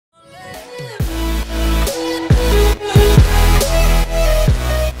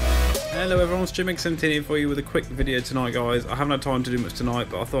Hello everyone, Streaming17 here for you with a quick video tonight, guys. I haven't had time to do much tonight,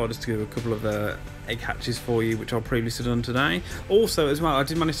 but I thought I'd just do a couple of egg hatches for you, which I've previously done today. Also, as well, I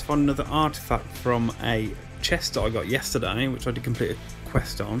did manage to find another artifact from a chest that I got yesterday, which I did complete a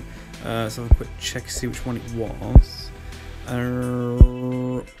quest on. So I'll have a quick check to see which one it was.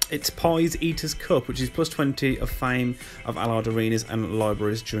 It's Pie's Eater's Cup, which is plus 20 of fame of allied arenas and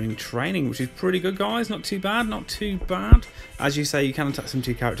libraries during training, which is pretty good, guys. Not too bad, not too bad. As you say, you can attach them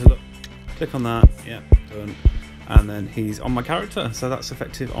to your character. Look, click on that, yeah, done. And then he's on my character, so that's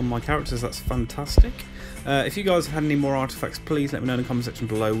effective on my characters. That's fantastic. If you guys have had any more artifacts, please let me know in the comment section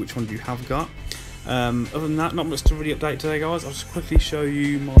below which one you have got. Other than that, not much to really update today, guys. I'll just quickly show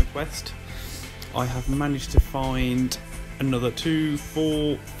you my quest. I have managed to find another 2,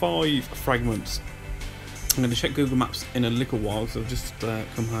 4, 5 fragments. I'm going to check Google Maps in a little while, so I've just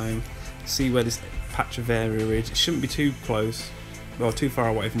come home, see where this patch of area is. It shouldn't be too close, well, too far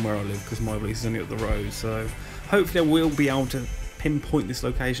away from where I live, because my release is only up the road. So hopefully I will be able to pinpoint this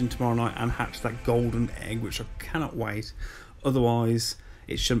location tomorrow night and hatch that golden egg, which I cannot wait. Otherwise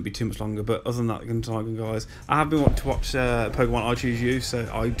it shouldn't be too much longer. But other than that, guys, I have been wanting to watch Pokemon I Choose You, so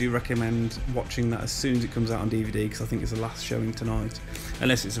I do recommend watching that as soon as it comes out on DVD, because I think it's the last showing tonight,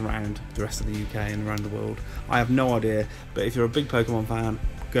 unless it's around the rest of the UK and around the world. I have no idea, but if you're a big Pokemon fan,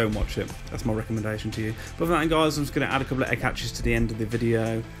 go and watch it. That's my recommendation to you. But other than that, guys, I'm just going to add a couple of egg hatches to the end of the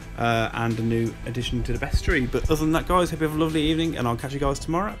video and a new addition to the bestiary. But other than that, guys, hope you have a lovely evening, and I'll catch you guys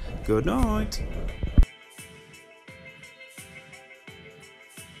tomorrow. Good night.